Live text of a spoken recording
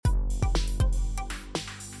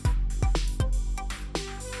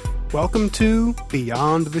Welcome to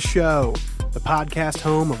Beyond the Show, the podcast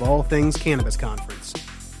home of all things Cannabis Conference.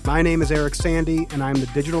 My name is Eric Sandy, and I'm the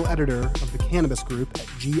digital editor of the Cannabis Group at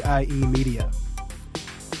GIE Media.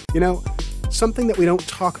 You know, something that we don't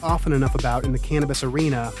talk often enough about in the cannabis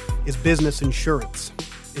arena is business insurance.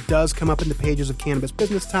 It does come up in the pages of Cannabis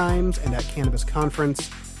Business Times and at Cannabis Conference,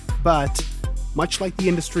 but much like the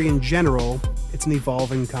industry in general, it's an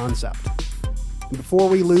evolving concept. And before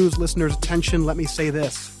we lose listeners' attention, let me say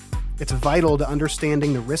this. It's vital to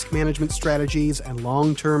understanding the risk management strategies and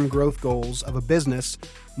long-term growth goals of a business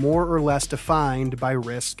more or less defined by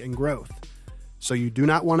risk and growth. So you do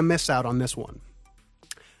not want to miss out on this one.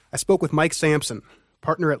 I spoke with Mike Sampson,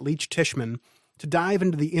 partner at Leach Tishman, to dive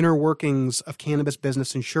into the inner workings of cannabis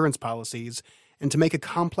business insurance policies and to make a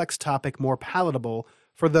complex topic more palatable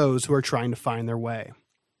for those who are trying to find their way.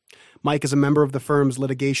 Mike is a member of the firm's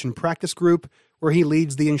litigation practice group, where he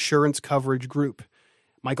leads the insurance coverage group.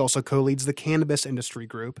 Mike also co-leads the cannabis industry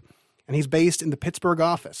group, and he's based in the Pittsburgh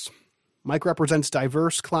office. Mike represents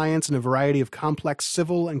diverse clients in a variety of complex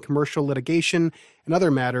civil and commercial litigation and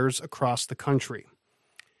other matters across the country.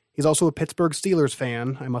 He's also a Pittsburgh Steelers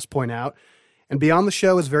fan, I must point out, and Beyond the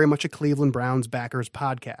Show is very much a Cleveland Browns backers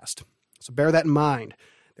podcast. So bear that in mind,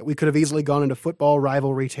 that we could have easily gone into football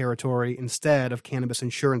rivalry territory instead of cannabis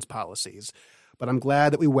insurance policies, but I'm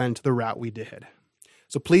glad that we went the route we did.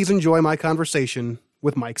 So please enjoy my conversation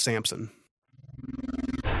with Mike Sampson.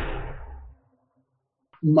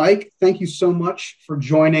 Mike, thank you so much for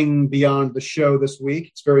joining Beyond the Show this week.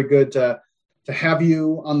 It's very good to have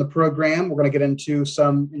you on the program. We're going to get into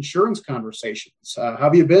some insurance conversations. How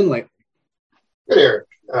have you been lately? Good, Eric.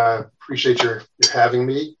 Appreciate your having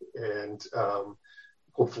me, and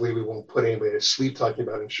hopefully we won't put anybody to sleep talking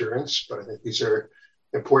about insurance, but I think these are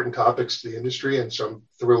important topics to the industry, and so I'm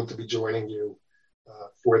thrilled to be joining you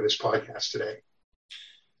for this podcast today.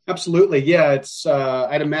 Absolutely. Yeah, it's,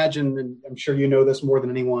 I'd imagine, and I'm sure you know this more than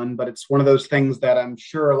anyone, but it's one of those things that I'm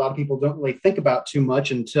sure a lot of people don't really think about too much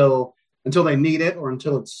until they need it or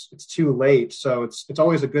until it's too late. So it's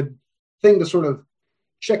always a good thing to sort of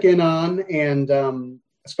check in on, and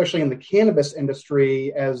especially in the cannabis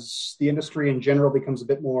industry, as the industry in general becomes a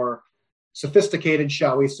bit more sophisticated,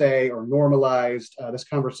 shall we say, or normalized, this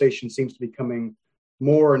conversation seems to be becoming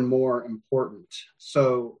more and more important.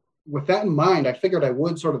 So with that in mind, I figured I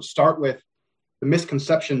would sort of start with the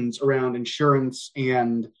misconceptions around insurance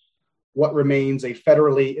and what remains a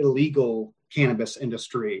federally illegal cannabis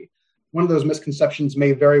industry. One of those misconceptions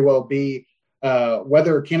may very well be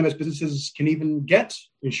whether cannabis businesses can even get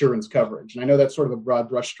insurance coverage. And I know that's sort of a broad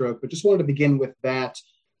brushstroke, but just wanted to begin with that.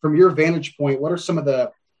 From your vantage point, what are some of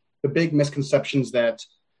the big misconceptions that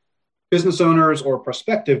business owners or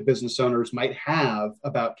prospective business owners might have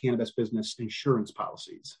about cannabis business insurance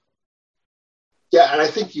policies? Yeah, and I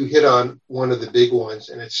think you hit on one of the big ones,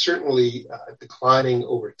 and it's certainly declining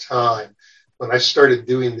over time. When I started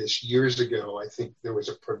doing this years ago, I think there was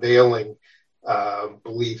a prevailing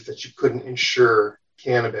belief that you couldn't insure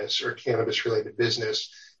cannabis or cannabis-related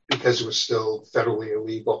business because it was still federally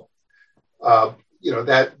illegal.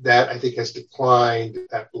 That I think has declined,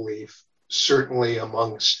 that belief, certainly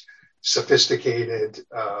amongst sophisticated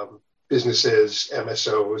businesses,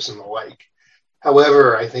 MSOs, and the like.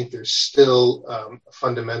 However, I think there's still a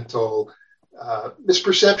fundamental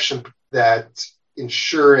misperception that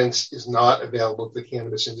insurance is not available to the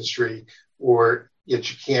cannabis industry, or yet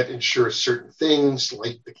you can't insure certain things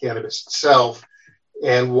like the cannabis itself.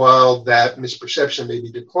 And while that misperception may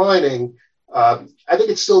be declining, I think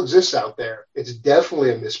it still exists out there. It's definitely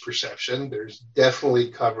a misperception. There's definitely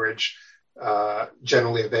coverage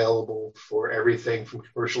generally available for everything from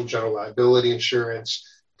commercial general liability insurance,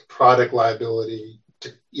 product liability,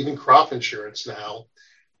 to even crop insurance now.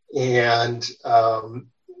 And,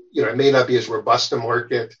 it may not be as robust a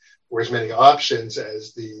market or as many options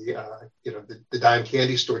as the dime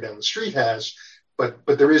candy store down the street has, but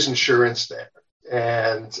there is insurance there.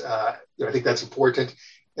 And, I think that's important.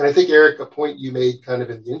 And I think, Eric, a point you made kind of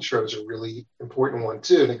in the intro is a really important one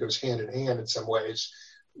too, and it goes hand in hand in some ways,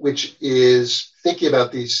 which is thinking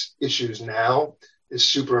about these issues now is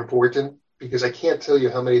super important. Because I can't tell you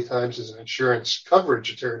how many times as an insurance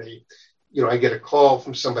coverage attorney, I get a call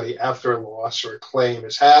from somebody after a loss or a claim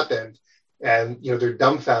has happened, and, they're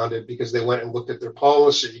dumbfounded because they went and looked at their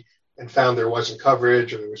policy and found there wasn't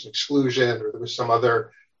coverage, or there was an exclusion, or there was some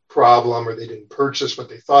other problem, or they didn't purchase what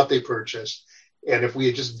they thought they purchased. And if we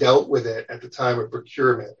had just dealt with it at the time of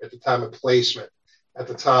procurement, at the time of placement, at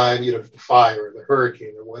the time, the fire, the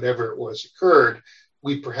hurricane, or whatever it was occurred,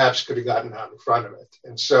 we perhaps could have gotten out in front of it.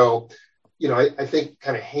 And so, I think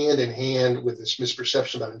kind of hand in hand with this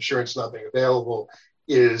misperception about insurance not being available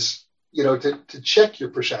is, to check your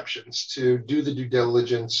perceptions, to do the due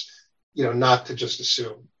diligence, not to just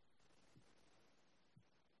assume.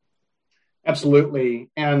 Absolutely.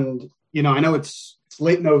 And, I know it's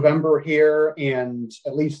late November here, and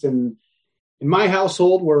at least in my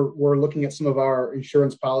household, we're looking at some of our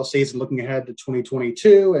insurance policies and looking ahead to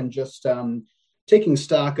 2022 and just taking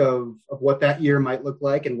stock of what that year might look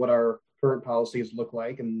like and what our current policies look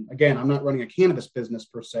like. And again, I'm not running a cannabis business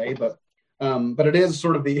per se, but it is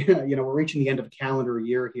sort of the, we're reaching the end of a calendar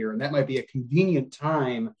year here, and that might be a convenient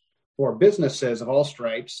time for businesses of all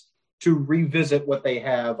stripes to revisit what they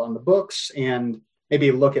have on the books and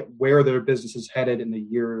maybe look at where their business is headed in the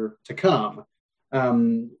year to come.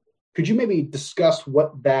 Could you maybe discuss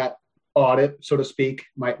what that audit, so to speak,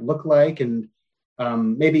 might look like? And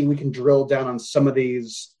maybe we can drill down on some of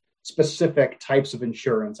these specific types of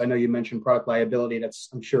insurance. I know you mentioned product liability. That's,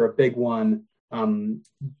 I'm sure, a big one.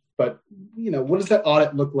 But, what does that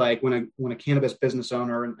audit look like when a cannabis business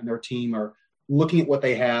owner and their team are looking at what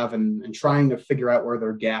they have and trying to figure out where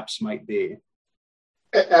their gaps might be?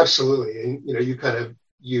 Absolutely. And, you kind of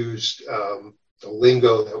used the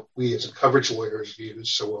lingo that we as coverage lawyers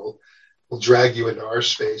use. So we'll drag you into our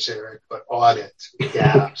space, Eric, but audit,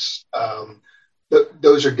 gaps,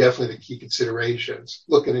 those are definitely the key considerations.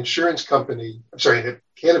 Look, a cannabis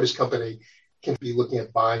company can be looking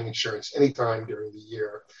at buying insurance anytime during the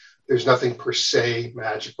year. There's nothing per se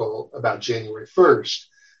magical about January 1st.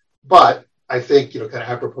 But I think, kind of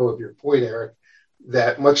apropos of your point, Eric,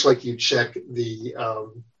 that much like you check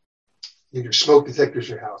your smoke detectors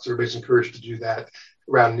in your house, everybody's encouraged to do that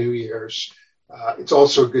around New Year's. It's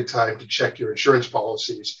also a good time to check your insurance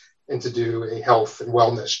policies and to do a health and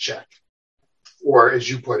wellness check, or as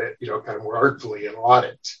you put it, kind of more artfully, an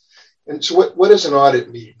audit. And so what does an audit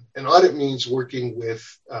mean? An audit means working with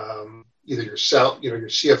either yourself, your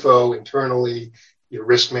CFO internally, your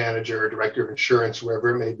risk manager, director of insurance,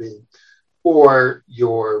 whoever it may be, or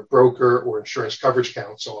your broker or insurance coverage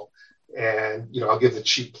counsel. And, I'll give the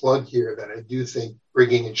cheap plug here that I do think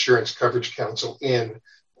bringing insurance coverage counsel in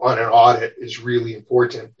on an audit is really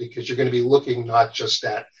important, because you're going to be looking not just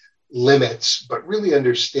at limits, but really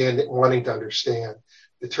wanting to understand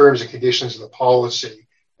the terms and conditions of the policy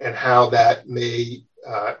and how that may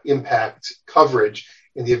impact coverage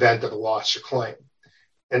in the event of a loss or claim.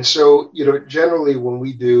 And so, generally when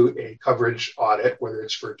we do a coverage audit, whether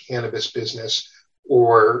it's for a cannabis business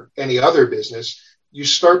or any other business, you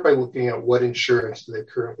start by looking at what insurance do they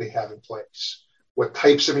currently have in place, what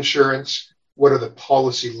types of insurance, what are the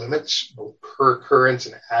policy limits, both per occurrence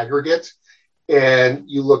and aggregate. And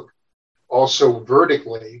you look also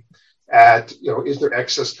vertically at, is there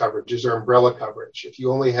excess coverage? Is there umbrella coverage? If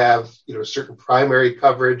you only have, certain primary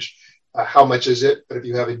coverage, how much is it? But if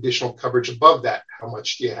you have additional coverage above that, how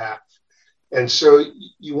much do you have? And so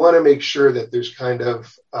you want to make sure that there's kind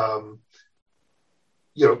of,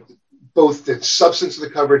 both the substance of the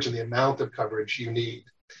coverage and the amount of coverage you need.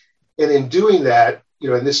 And in doing that,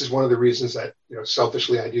 and this is one of the reasons that,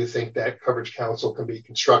 selfishly, I do think that coverage counsel can be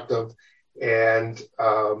constructive and,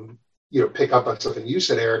 pick up on something you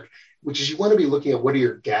said, Eric, which is you want to be looking at what are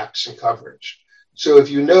your gaps in coverage. So if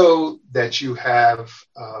you know that you have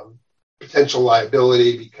potential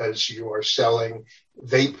liability because you are selling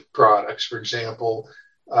vape products, for example,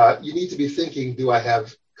 you need to be thinking, do I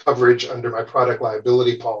have coverage under my product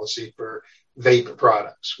liability policy for vape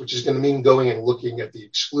products, which is going to mean going and looking at the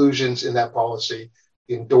exclusions in that policy,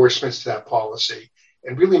 the endorsements to that policy,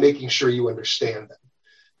 and really making sure you understand them.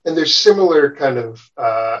 And there's similar kind of,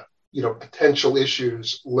 potential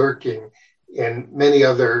issues lurking in many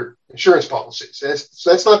other insurance policies. So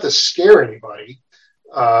that's not to scare anybody,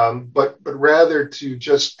 but rather to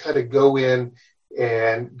just kind of go in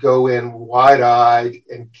wide-eyed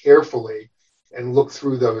and carefully and look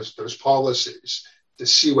through those policies to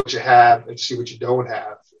see what you have and see what you don't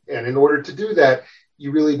have. And in order to do that,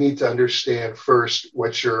 you really need to understand first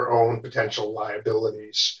what your own potential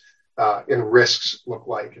liabilities and risks look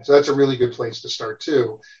like. And so that's a really good place to start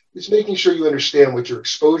too, is making sure you understand what your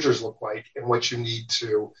exposures look like and what you need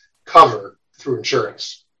to cover through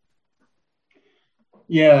insurance.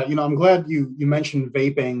 Yeah, I'm glad you mentioned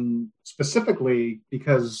vaping specifically,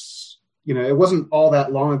 because, it wasn't all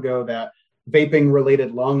that long ago that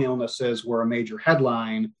vaping-related lung illnesses were a major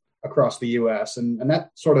headline across the U.S. And that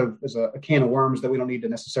sort of is a can of worms that we don't need to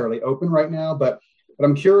necessarily open right now. But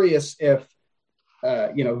I'm curious if,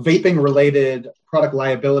 vaping-related product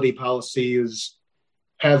liability policies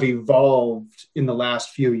have evolved in the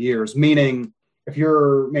last few years, meaning if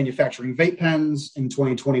you're manufacturing vape pens in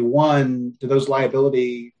 2021, do those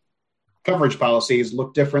liability coverage policies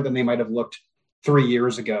look different than they might have looked 3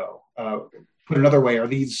 years ago? put another way, are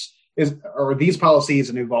these policies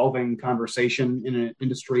an evolving conversation in an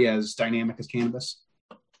industry as dynamic as cannabis?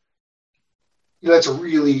 That's a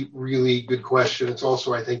really, really good question. It's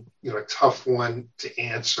also, I think, a tough one to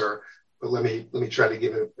answer, but let me try to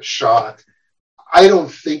give it a shot. I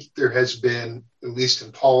don't think there has been, at least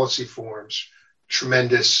in policy forms,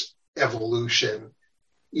 tremendous evolution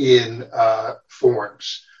in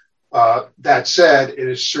forms. That said, it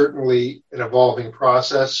is certainly an evolving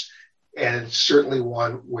process, and it's certainly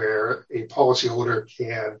one where a policyholder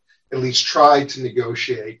can at least try to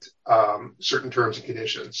negotiate certain terms and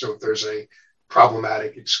conditions. So if there's a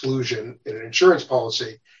problematic exclusion in an insurance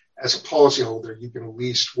policy, as a policyholder, you can at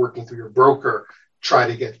least, working through your broker, try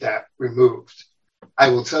to get that removed. I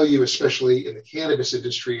will tell you, especially in the cannabis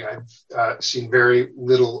industry, I've seen very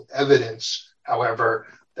little evidence, however,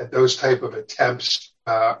 that those type of attempts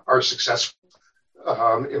are successful.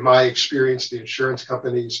 In my experience, the insurance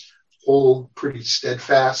companies hold pretty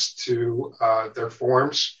steadfast to their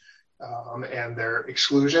forms and their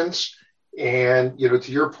exclusions. And,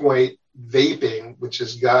 to your point, vaping, which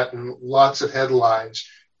has gotten lots of headlines,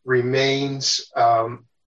 remains, a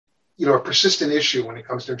persistent issue when it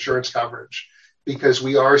comes to insurance coverage, because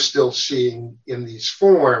we are still seeing in these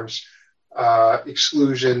forms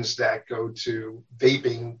exclusions that go to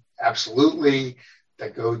vaping, absolutely,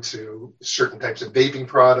 that go to certain types of vaping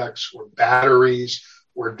products or batteries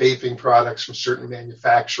or vaping products from certain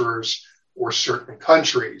manufacturers or certain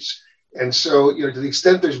countries. And so, to the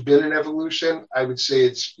extent there's been an evolution, I would say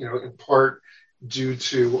it's, in part due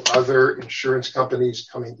to other insurance companies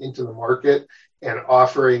coming into the market and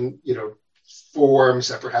offering, forms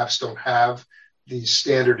that perhaps don't have these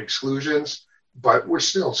standard exclusions, but we're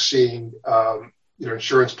still seeing,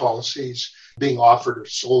 insurance policies being offered or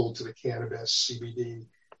sold to the cannabis, CBD,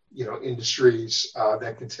 industries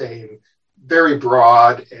that contain very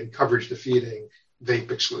broad and coverage defeating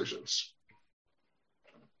vape exclusions.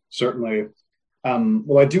 Certainly.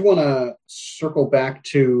 Well, I do want to circle back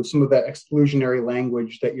to some of that exclusionary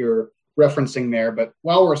language that you're referencing there. But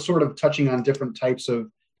while we're sort of touching on different types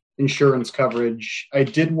of insurance coverage, I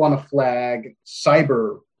did want to flag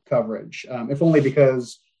cyber coverage, if only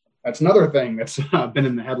because that's another thing that's been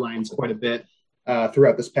in the headlines quite a bit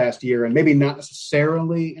throughout this past year, and maybe not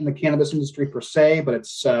necessarily in the cannabis industry per se, but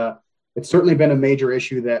it's certainly been a major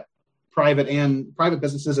issue that private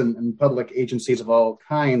businesses and public agencies of all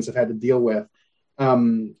kinds have had to deal with.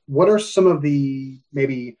 What are some of the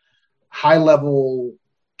maybe high-level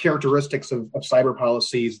characteristics of cyber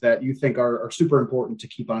policies that you think are super important to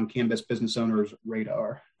keep on cannabis business owners'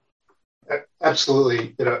 radar?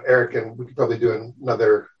 Absolutely. Eric, and we could probably do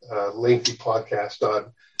another lengthy podcast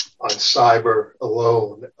on cyber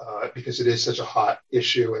alone because it is such a hot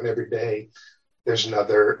issue, and every day there's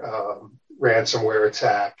another ransomware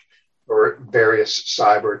attack or various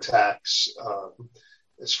cyber attacks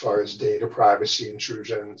as far as data privacy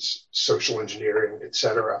intrusions, social engineering, et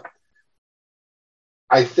cetera.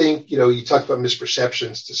 I think, you talked about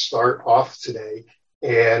misperceptions to start off today.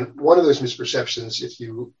 And one of those misperceptions, if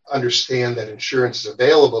you understand that insurance is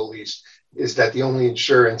available, at least, is that the only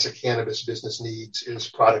insurance a cannabis business needs is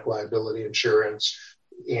product liability insurance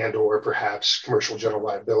and or perhaps commercial general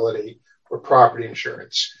liability or property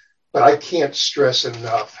insurance. But I can't stress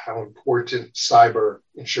enough how important cyber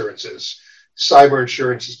insurance is. Cyber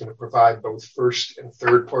insurance is going to provide both first and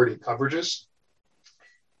third party coverages.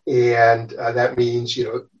 And that means,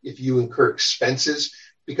 if you incur expenses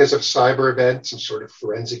because of cyber event, some sort of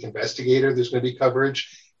forensic investigator, there's going to be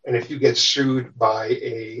coverage. And if you get sued by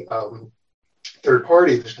a third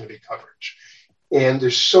party, there's going to be coverage. And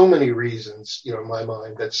there's so many reasons, in my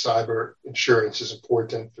mind, that cyber insurance is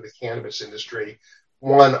important for the cannabis industry.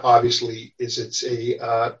 One, obviously, is it's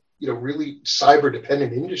a really cyber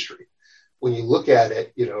dependent industry. When you look at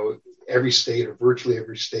it, every state or virtually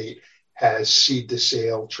every state has seed to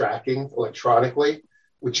sale tracking electronically,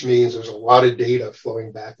 which means there's a lot of data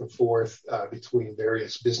flowing back and forth between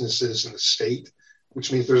various businesses in the state,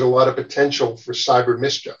 which means there's a lot of potential for cyber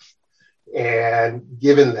mischief. And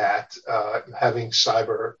given that, having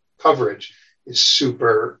cyber coverage is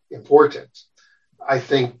super important. I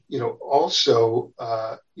think, also,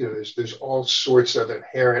 there's all sorts of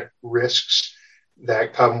inherent risks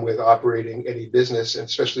that come with operating any business, and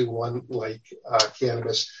especially one like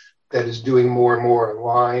cannabis that is doing more and more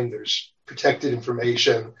online. There's protected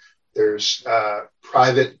information, there's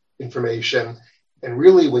private information. And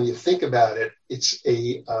really, when you think about it, it's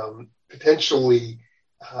a potentially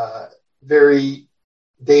very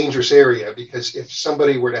dangerous area, because if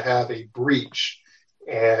somebody were to have a breach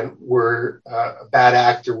and a bad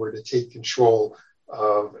actor were to take control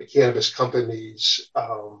of a cannabis company's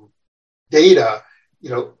data,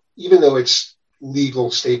 even though it's legal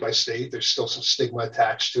state by state, there's still some stigma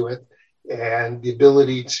attached to it. And the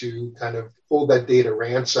ability to kind of hold that data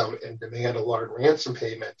ransom and demand a large ransom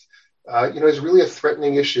payment, is really a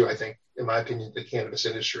threatening issue, I think, in my opinion, the cannabis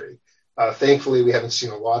industry. Thankfully, we haven't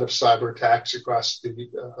seen a lot of cyber attacks across the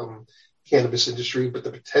cannabis industry, but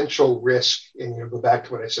the potential risk, and go back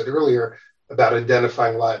to what I said earlier about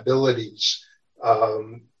identifying liabilities,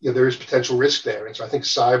 there is potential risk there. And so I think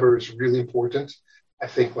cyber is really important. I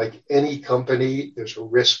think like any company, there's a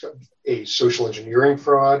risk of a social engineering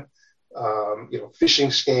fraud,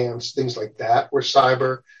 phishing scams, things like that, where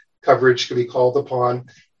cyber coverage can be called upon.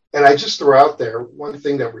 And I just throw out there one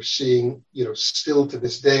thing that we're seeing, still to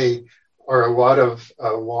this day, are a lot of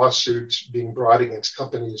lawsuits being brought against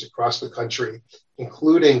companies across the country,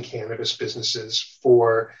 including cannabis businesses,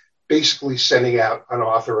 for basically sending out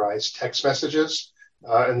unauthorized text messages.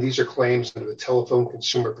 And these are claims under the Telephone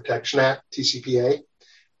Consumer Protection Act, TCPA.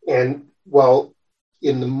 And while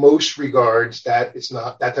in the most regards, that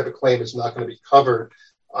type of claim is not going to be covered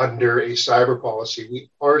under a cyber policy, we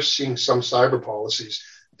are seeing some cyber policies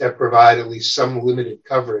that provide at least some limited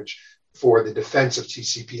coverage for the defense of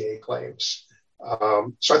TCPA claims.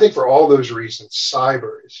 So I think for all those reasons,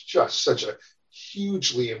 cyber is just such a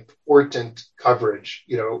hugely important coverage,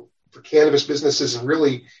 for cannabis businesses and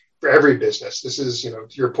really for every business. This is, to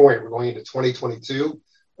your point, we're going into 2022.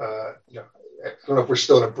 I don't know if we're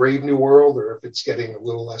still in a brave new world or if it's getting a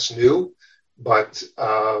little less new, but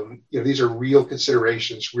these are real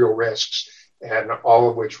considerations, real risks, and all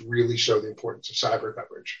of which really show the importance of cyber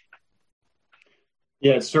coverage.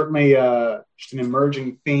 Yeah, it's certainly just an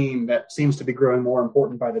emerging theme that seems to be growing more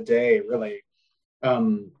important by the day, really.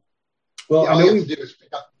 All you have to do is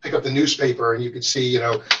pick up the newspaper and you can see,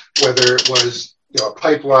 whether it was a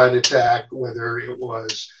pipeline attack, whether it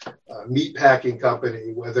was a meat packing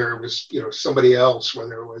company, whether it was somebody else,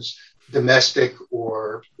 whether it was domestic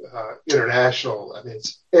or international. I mean,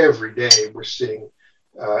 it's every day we're seeing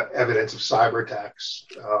evidence of cyber attacks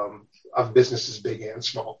of businesses big and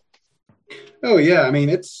small. Oh yeah, I mean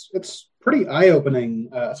it's pretty eye-opening,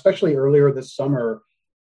 especially earlier this summer,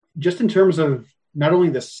 just in terms of not only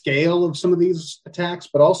the scale of some of these attacks,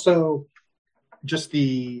 but also just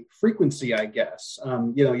the frequency, I guess.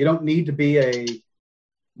 You don't need to be a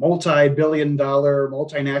multi-billion-dollar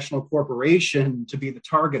multinational corporation to be the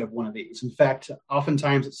target of one of these. In fact,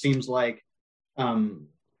 oftentimes it seems like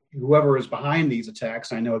whoever is behind these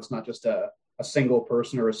attacks, I know it's not just a single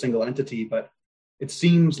person or a single entity, but it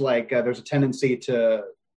seems like there's a tendency to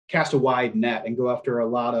cast a wide net and go after a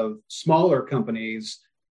lot of smaller companies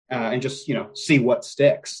and just, see what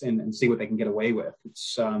sticks and see what they can get away with.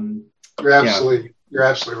 It's You're absolutely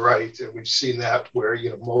right. And we've seen that where,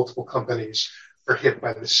 multiple companies are hit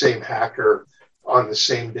by the same hacker on the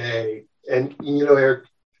same day. And, Eric,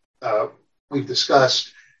 we've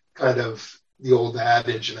discussed kind of the old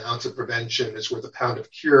adage, an ounce of prevention is worth a pound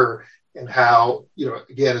of cure, and how,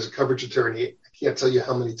 again, as a coverage attorney, I can't tell you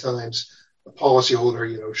how many times a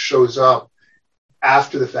policyholder, shows up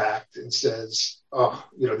after the fact and says, oh,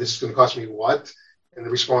 this is going to cost me what? And the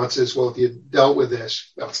response is, well, if you dealt with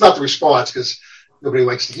this, well, it's not the response because nobody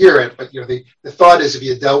likes to hear it, but, the thought is if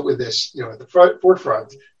you dealt with this, at the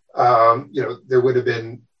forefront, you would have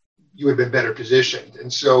been better positioned.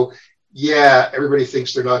 And so, yeah, everybody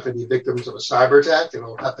thinks they're not going to be victims of a cyber attack.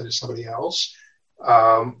 It'll happen to somebody else.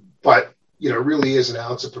 But, really is an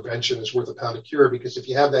ounce of prevention is worth a pound of cure, because if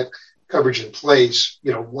you have that coverage in place,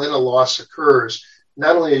 when a loss occurs,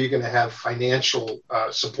 not only are you going to have financial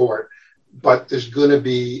support, but there's going to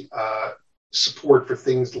be support for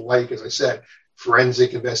things like, as I said,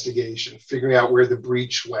 forensic investigation, figuring out where the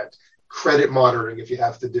breach went, credit monitoring if you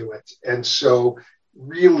have to do it. And so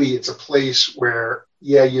really it's a place where,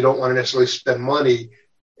 you don't want to necessarily spend money,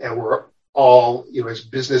 and we're all, as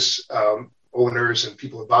business owners and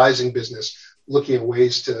people advising business, looking at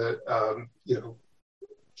ways to,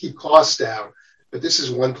 keep costs down. But this is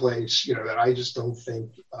one place, that I just don't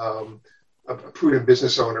think a prudent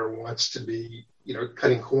business owner wants to be,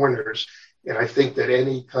 cutting corners. And I think that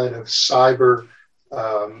any kind of cyber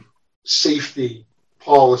safety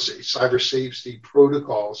policy, cyber safety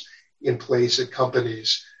protocols in place at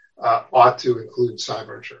companies ought to include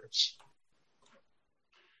cyber insurance.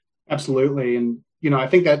 Absolutely. And, I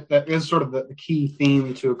think that is sort of the key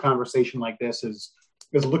theme to a conversation like this is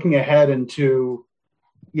looking ahead into,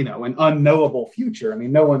 an unknowable future. I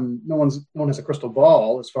mean, no one has a crystal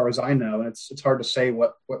ball as far as I know. And it's hard to say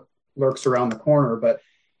what lurks around the corner, but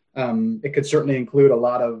it could certainly include a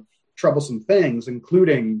lot of troublesome things,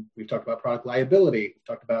 including, we've talked about product liability, we've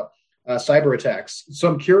talked about cyber attacks. So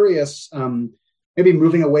I'm curious, maybe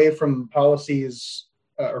moving away from policies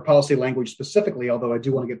or policy language specifically, although I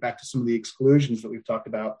do want to get back to some of the exclusions that we've talked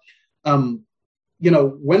about. When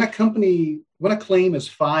a claim is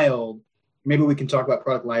filed, maybe we can talk about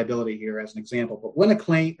product liability here as an example, but when a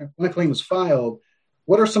claim is filed,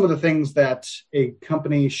 what are some of the things that a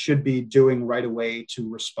company should be doing right away to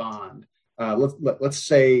respond? Let's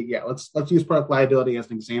use product liability as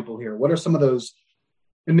an example here. What are some of those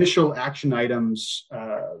initial action items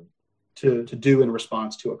to do in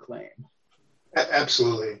response to a claim?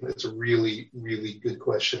 Absolutely. That's a really, really good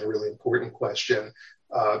question, a really important question,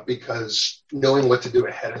 because knowing what to do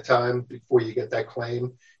ahead of time before you get that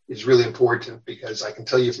claim is really important, because I can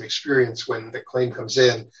tell you from experience, when the claim comes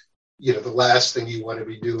in, the last thing you want to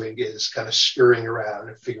be doing is kind of scurrying around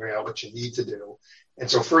and figuring out what you need to do. And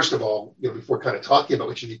so first of all, before kind of talking about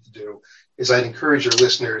what you need to do, is I'd encourage your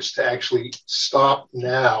listeners to actually stop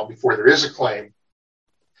now before there is a claim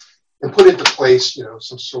and put into place,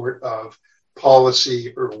 some sort of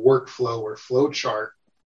policy or workflow or flow chart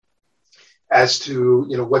as to,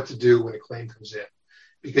 what to do when a claim comes in.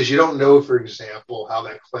 Because you don't know, for example, how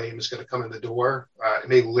that claim is going to come in the door. It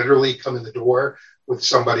may literally come in the door with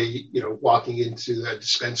somebody, walking into the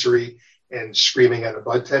dispensary and screaming at a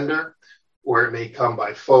bud tender, or it may come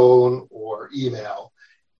by phone or email.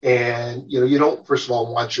 And, you don't, first of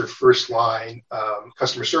all, want your first line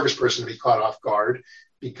customer service person to be caught off guard,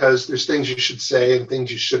 because there's things you should say and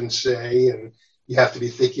things you shouldn't say, and you have to be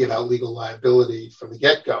thinking about legal liability from the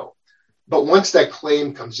get-go. But once that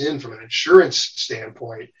claim comes in from an insurance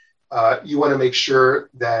standpoint, you want to make sure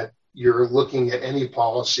that you're looking at any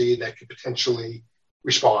policy that could potentially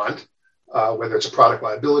respond, whether it's a product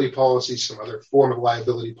liability policy, some other form of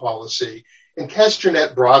liability policy, and cast your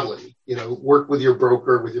net broadly. Work with your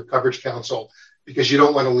broker, with your coverage counsel, because you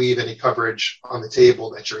don't want to leave any coverage on the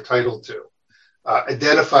table that you're entitled to.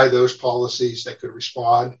 Identify those policies that could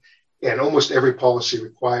respond, and almost every policy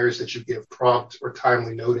requires that you give prompt or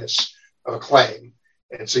timely notice of a claim.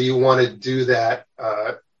 And so you want to do that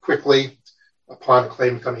quickly upon a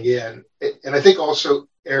claim coming in. And I think also,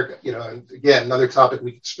 Eric, and again, another topic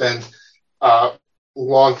we could spend a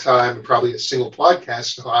long time and probably a single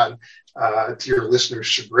podcast on, to your listeners'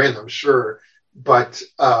 chagrin, I'm sure. But,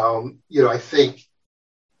 I think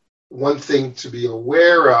one thing to be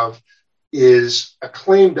aware of is a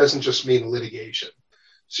claim doesn't just mean litigation.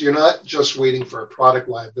 So you're not just waiting for a product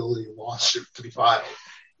liability lawsuit to be filed.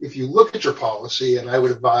 If you look at your policy, and I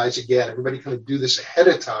would advise, again, everybody kind of do this ahead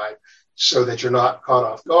of time so that you're not caught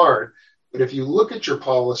off guard. But if you look at your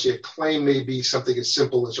policy, a claim may be something as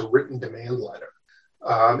simple as a written demand letter.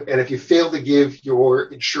 And if you fail to give your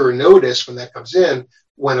insurer notice when that comes in,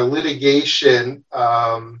 when a litigation,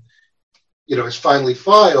 is finally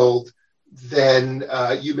filed, then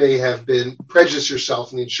you may have been prejudiced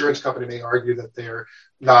yourself, and the insurance company may argue that they're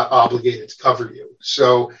not obligated to cover you.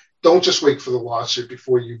 So don't just wait for the lawsuit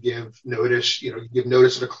before you give notice. You give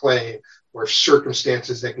notice of a claim or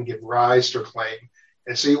circumstances that can give rise to a claim.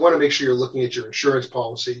 And so you want to make sure you're looking at your insurance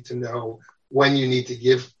policy to know when you need to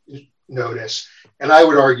give notice. And I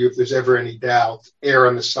would argue, if there's ever any doubt, err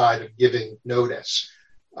on the side of giving notice.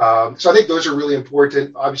 So I think those are really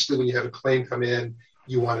important. Obviously, when you have a claim come in,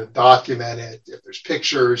 you want to document it. If there's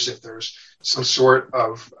pictures, if there's some sort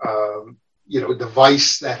of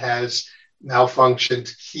device that has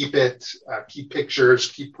malfunctioned, keep it, keep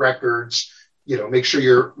pictures, keep records, make sure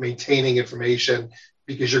you're maintaining information,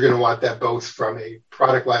 because you're going to want that both from a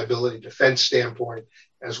product liability defense standpoint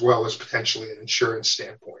as well as potentially an insurance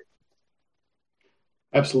standpoint.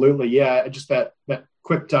 Absolutely. Yeah. Just that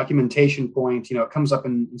quick documentation point, it comes up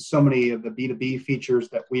in so many of the B2B features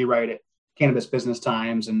that we write at Cannabis Business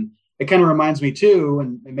Times. And it kind of reminds me too,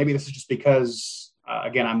 and maybe this is just because,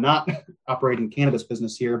 again, I'm not operating cannabis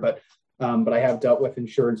business here, but I have dealt with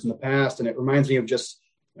insurance in the past. And it reminds me of just,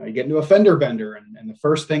 you get into a fender bender, and the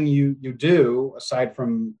first thing you do, aside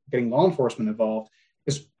from getting law enforcement involved,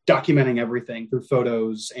 is documenting everything through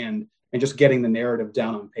photos and just getting the narrative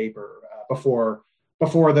down on paper before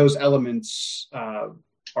those elements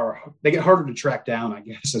they get harder to track down, I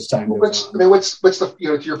guess, as time goes on. What's the,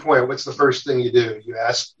 to your point, what's the first thing you do? You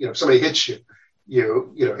ask, if somebody hits you,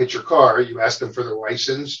 hit your car, you ask them for their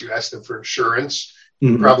license, you ask them for insurance.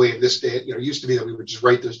 Mm-hmm. Probably in this day, it used to be that we would just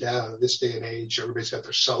write those down. In this day and age, everybody's got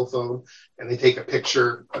their cell phone and they take a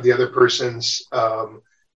picture of the other person's,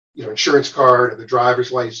 insurance card or the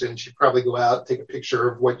driver's license. You probably go out, take a picture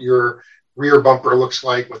of what your rear bumper looks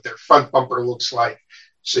like, what their front bumper looks like.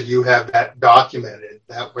 So you have that documented.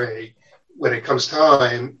 That way, when it comes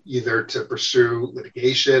time either to pursue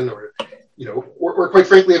litigation or quite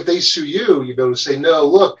frankly, if they sue you, you'll be able to say, no,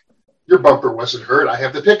 look, your bumper wasn't hurt. I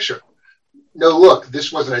have the picture. no, look,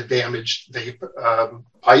 this wasn't a damaged vape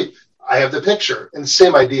pipe. I have the picture. And the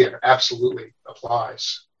same idea absolutely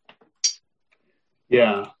applies.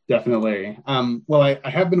 Yeah, definitely. Well, I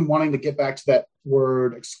have been wanting to get back to that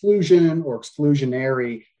word exclusion or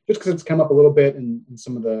exclusionary, just because it's come up a little bit in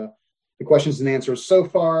some of the questions and answers so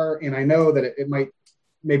far. And I know that it might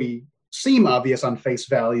maybe seem obvious on face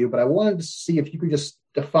value, but I wanted to see if you could just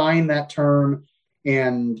define that term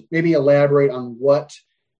and maybe elaborate on what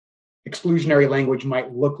exclusionary language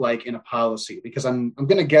might look like in a policy, because I'm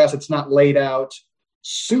going to guess it's not laid out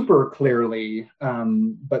super clearly,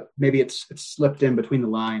 but maybe it's slipped in between the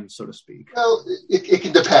lines, so to speak. Well, it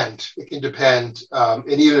can depend. It can depend,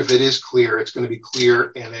 and even if it is clear, it's going to be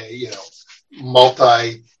clear in a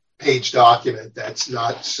multi-page document that's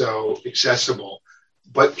not so accessible.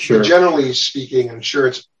 But Sure. Generally speaking, an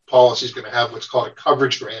insurance policy is going to have what's called a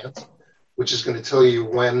coverage grant, which is going to tell you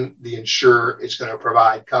when the insurer is going to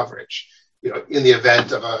provide coverage. In the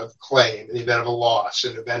event of a claim, in the event of a loss,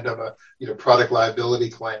 in the event of a product liability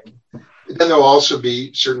claim. And then there'll also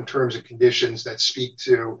be certain terms and conditions that speak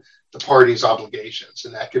to the party's obligations.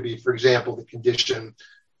 And that could be, for example, the condition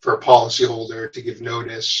for a policyholder to give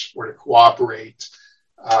notice or to cooperate,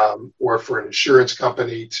 or for an insurance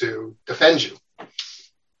company to defend you.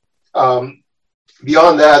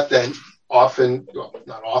 Beyond that, then often, well,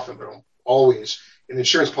 not often, but always, an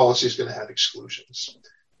insurance policy is going to have exclusions.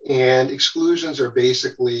 And exclusions are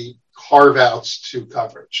basically carve-outs to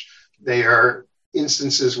coverage. They are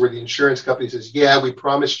instances where the insurance company says, yeah, we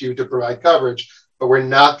promised you to provide coverage, but we're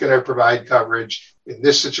not going to provide coverage in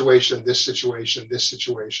this situation, this situation, this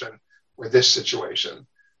situation, or this situation.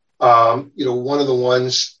 One of the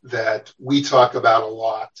ones that we talk about a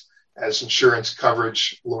lot as insurance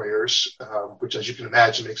coverage lawyers, which, as you can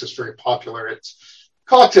imagine, makes us very popular at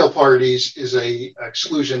cocktail parties, is a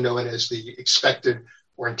exclusion known as the expected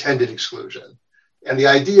or intended exclusion. And the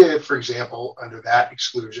idea, for example, under that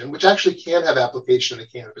exclusion, which actually can have application in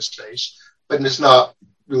the cannabis space, but is not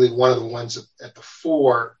really one of the ones at the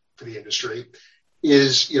fore for the industry,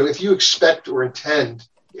 is, if you expect or intend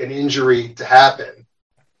an injury to happen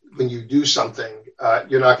when you do something,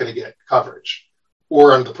 you're not going to get coverage.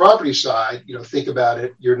 Or on the property side, think about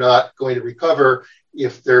it, you're not going to recover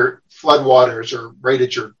if their floodwaters are right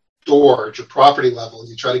at your door, at your property level, and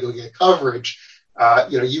you try to go get coverage.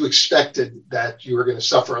 You expected that you were going to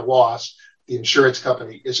suffer a loss. The insurance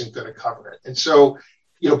company isn't going to cover it. And so,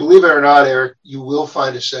 believe it or not, Eric, you will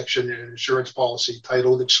find a section in an insurance policy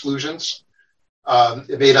titled exclusions.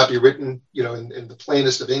 It may not be written, in the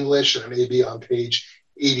plainest of English, and it may be on page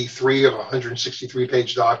 83 of a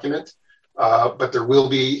 163-page document. But there will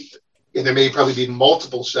be, and there may probably be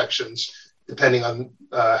multiple sections, depending on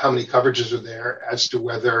how many coverages are there, as to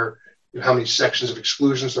whether, how many sections of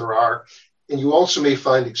exclusions there are. And you also may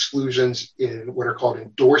find exclusions in what are called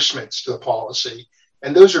endorsements to the policy.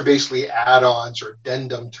 And those are basically add-ons or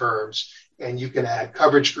addendum terms. And you can add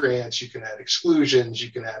coverage grants, you can add exclusions,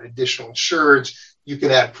 you can add additional insureds, you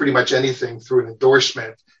can add pretty much anything through an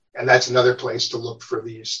endorsement. And that's another place to look for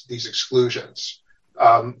these exclusions.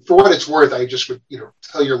 For what it's worth, I just would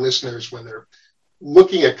tell your listeners, when they're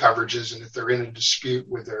looking at coverages and if they're in a dispute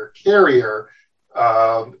with their carrier,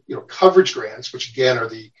 coverage grants, which again are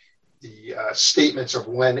the statements of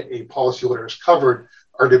when a policyholder is covered,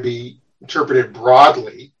 are to be interpreted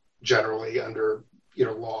broadly, generally under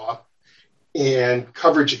law. And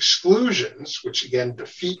coverage exclusions, which again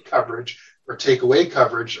defeat coverage or take away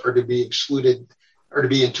coverage, are to be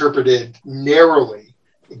interpreted narrowly,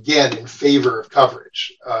 again in favor of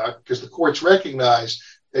coverage, because the courts recognize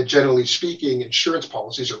that, generally speaking, insurance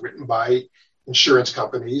policies are written by insurance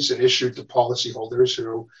companies and issued to policyholders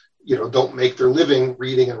who don't make their living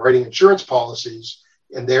reading and writing insurance policies,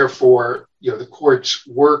 and therefore the courts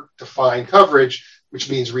work to find coverage, which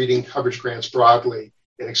means reading coverage grants broadly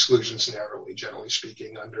and exclusions narrowly, generally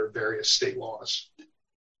speaking, under various state laws.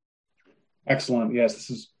 Excellent. Yes, this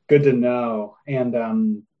is good to know. And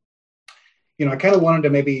I kind of wanted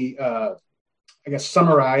to maybe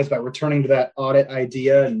summarize by returning to that audit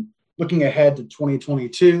idea and looking ahead to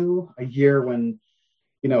 2022, a year when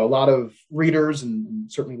a lot of readers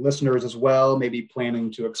and certainly listeners as well may be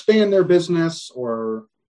planning to expand their business or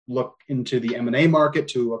look into the M&A market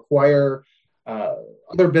to acquire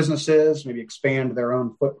other businesses, maybe expand their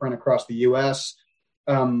own footprint across the U.S.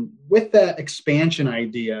 With that expansion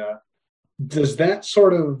idea, does that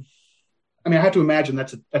sort of, I have to imagine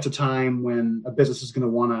that's a time when a business is going to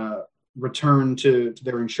want to return to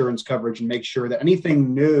their insurance coverage and make sure that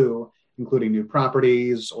anything new, including new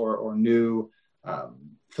properties or new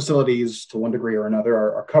facilities to one degree or another,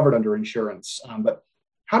 are covered under insurance. But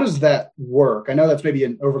how does that work? I know that's maybe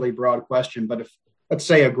an overly broad question, but if, let's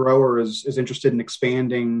say, a grower is interested in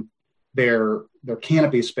expanding their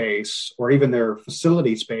canopy space or even their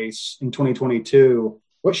facility space in 2022,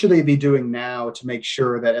 what should they be doing now to make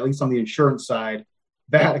sure that, at least on the insurance side,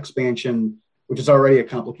 that expansion, which is already a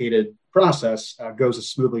complicated process, goes as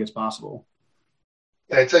smoothly as possible?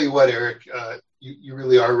 And I tell you what, Eric, you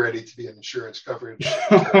really are ready to be an insurance coverage.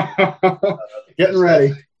 Getting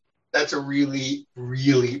ready. That's a really,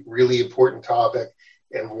 really, really important topic,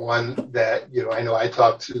 and one that, I know I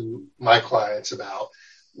talk to my clients about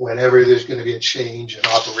whenever there's going to be a change in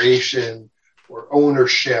operation or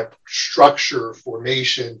ownership, structure,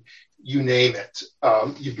 formation, you name it.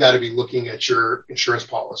 You've got to be looking at your insurance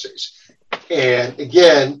policies. And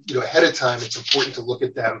again, ahead of time, it's important to look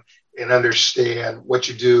at them and understand what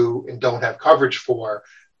you do and don't have coverage for,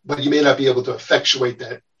 but you may not be able to effectuate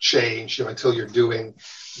that change, until you're doing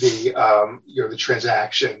the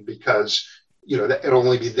transaction, because, it'll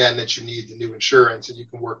only be then that you need the new insurance, and you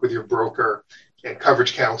can work with your broker and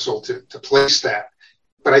coverage counsel to place that.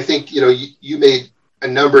 But I think, you made a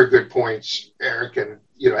number of good points, Eric, and,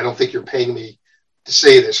 I don't think you're paying me to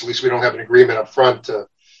say this. At least we don't have an agreement up front to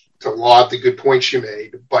laud the good points you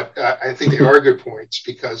made. But I think they are good points,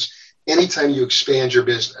 because anytime you expand your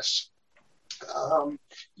business,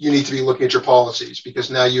 you need to be looking at your policies, because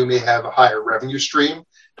now you may have a higher revenue stream.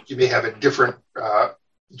 You may have a different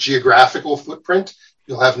geographical footprint.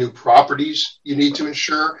 You'll have new properties you need to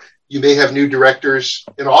insure. You may have new directors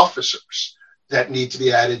and officers that need to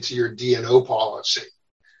be added to your D&O policy.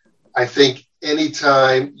 I think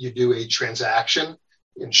anytime you do a transaction,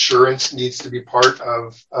 insurance needs to be part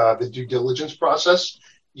of the due diligence process.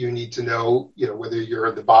 You need to know, whether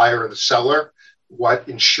you're the buyer or the seller, what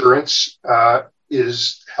insurance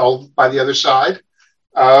is held by the other side.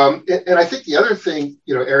 And I think the other thing,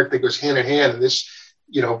 Eric, that goes hand in hand, and this,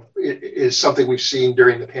 is something we've seen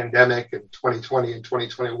during the pandemic in 2020 and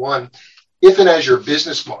 2021. If and as your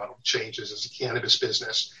business model changes as a cannabis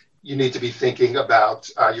business, you need to be thinking about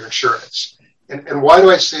your insurance. And why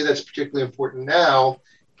do I say that's particularly important now?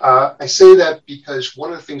 I say that because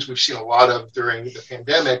one of the things we've seen a lot of during the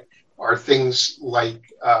pandemic are things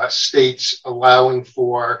like states allowing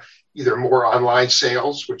for either more online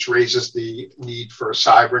sales, which raises the need for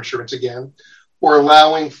cyber insurance again, or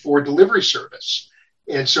allowing for delivery service.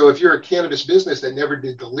 And so if you're a cannabis business that never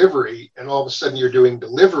did delivery, and all of a sudden you're doing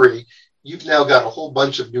delivery, you've now got a whole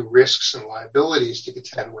bunch of new risks and liabilities to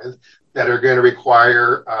contend with that are going to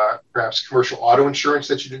require perhaps commercial auto insurance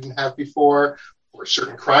that you didn't have before, or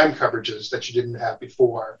certain crime coverages that you didn't have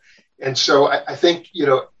before. And so I think,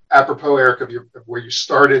 apropos, Eric, of where you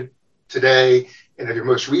started today and of your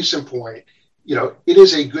most recent point, it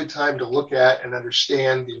is a good time to look at and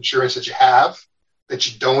understand the insurance that you have,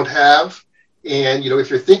 that you don't have. And, if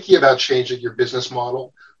you're thinking about changing your business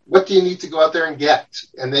model, what do you need to go out there and get?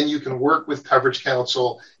 And then you can work with coverage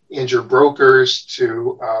counsel and your brokers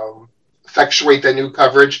to effectuate that new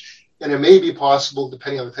coverage. And it may be possible,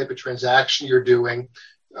 depending on the type of transaction you're doing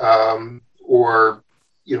or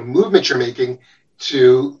movement you're making,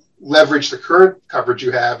 to leverage the current coverage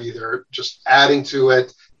you have, either just adding to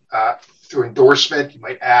it through endorsement. You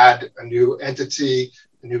might add a new entity,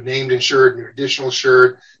 a new named insured, new additional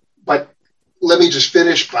insured. But let me just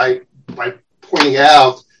finish by pointing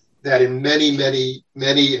out that in many, many,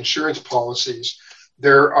 many insurance policies,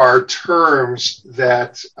 there are terms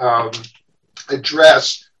that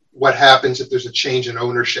address what happens if there's a change in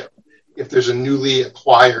ownership, if there's a newly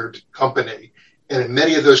acquired company. And in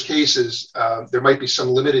many of those cases, there might be some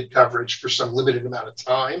limited coverage for some limited amount of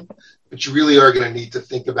time, but you really are going to need to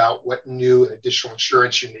think about what new and additional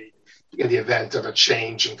insurance you need in the event of a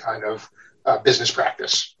change in kind of business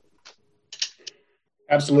practice.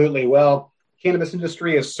 Absolutely. Well, cannabis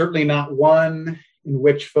industry is certainly not one in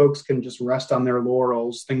which folks can just rest on their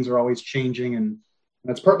laurels. Things are always changing, and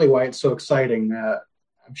that's partly why it's so exciting.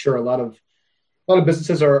 I'm sure a lot of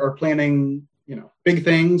businesses are planning, big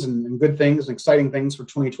things and good things and exciting things for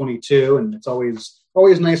 2022, and it's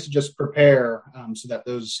always nice to just prepare so that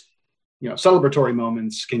those celebratory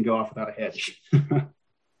moments can go off without a hitch.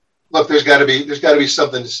 Look, there's got to be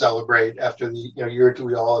something to celebrate after the year or two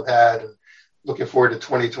we all have had. And looking forward to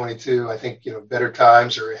 2022. I think better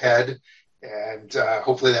times are ahead, and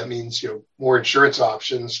hopefully that means more insurance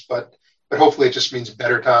options, but hopefully it just means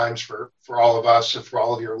better times for all of us and for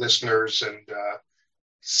all of your listeners, and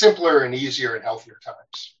simpler and easier and healthier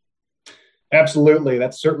times. Absolutely.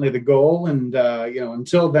 That's certainly the goal. And,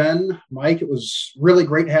 until then, Mike, it was really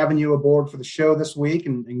great having you aboard for the show this week,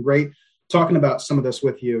 and great talking about some of this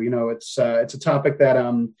with you. It's a topic that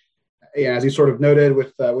as you sort of noted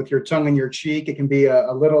with your tongue in your cheek, it can be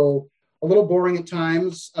a little boring at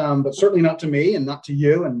times, but certainly not to me and not to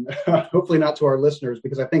you, and hopefully not to our listeners,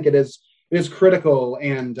 because I think it is critical,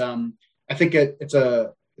 and I think it's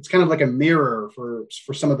kind of like a mirror for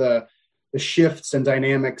some of the shifts and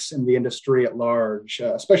dynamics in the industry at large,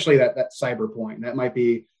 especially that cyber point. That might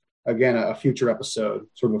be, again, a future episode,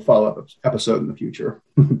 sort of a follow-up episode in the future.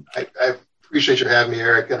 I appreciate your having me,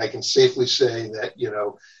 Eric, and I can safely say that,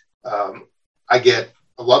 I get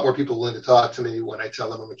a lot more people willing to talk to me when I tell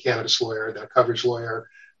them I'm a cannabis lawyer than a coverage lawyer.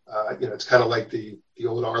 It's kind of like the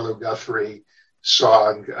old Arlo Guthrie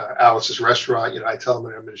song, Alice's Restaurant. I tell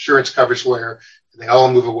them I'm an insurance coverage lawyer, and they all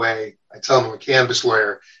move away. I tell them I'm a cannabis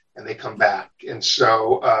lawyer, and they come back. And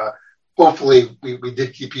so hopefully we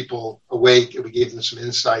did keep people awake, and we gave them some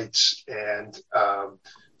insights and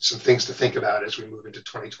some things to think about as we move into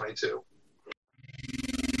 2022.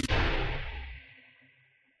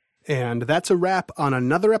 And that's a wrap on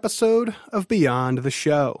another episode of Beyond the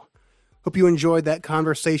Show. Hope you enjoyed that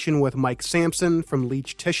conversation with Mike Sampson from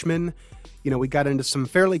Leach Tishman. We got into some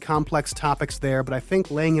fairly complex topics there, but I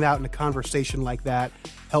think laying it out in a conversation like that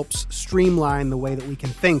helps streamline the way that we can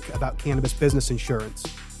think about cannabis business insurance.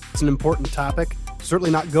 It's an important topic,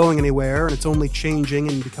 certainly not going anywhere, and it's only changing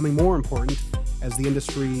and becoming more important as the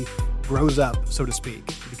industry grows up, so to speak.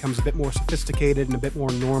 It becomes a bit more sophisticated and a bit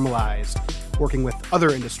more normalized, working with other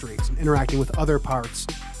industries and interacting with other parts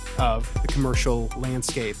of the commercial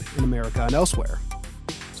landscape in America and elsewhere.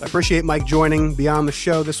 So I appreciate Mike joining Beyond the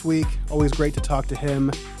Show this week. Always great to talk to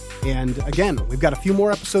him. And again, we've got a few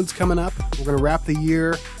more episodes coming up. We're going to wrap the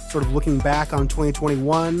year sort of looking back on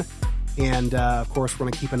 2021. And of course, we're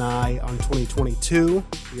going to keep an eye on 2022.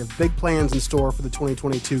 We have big plans in store for the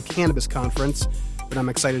 2022 Cannabis Conference that I'm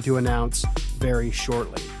excited to announce very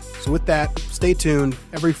shortly. So with that, stay tuned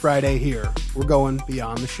every Friday here. We're going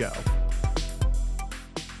Beyond the Show.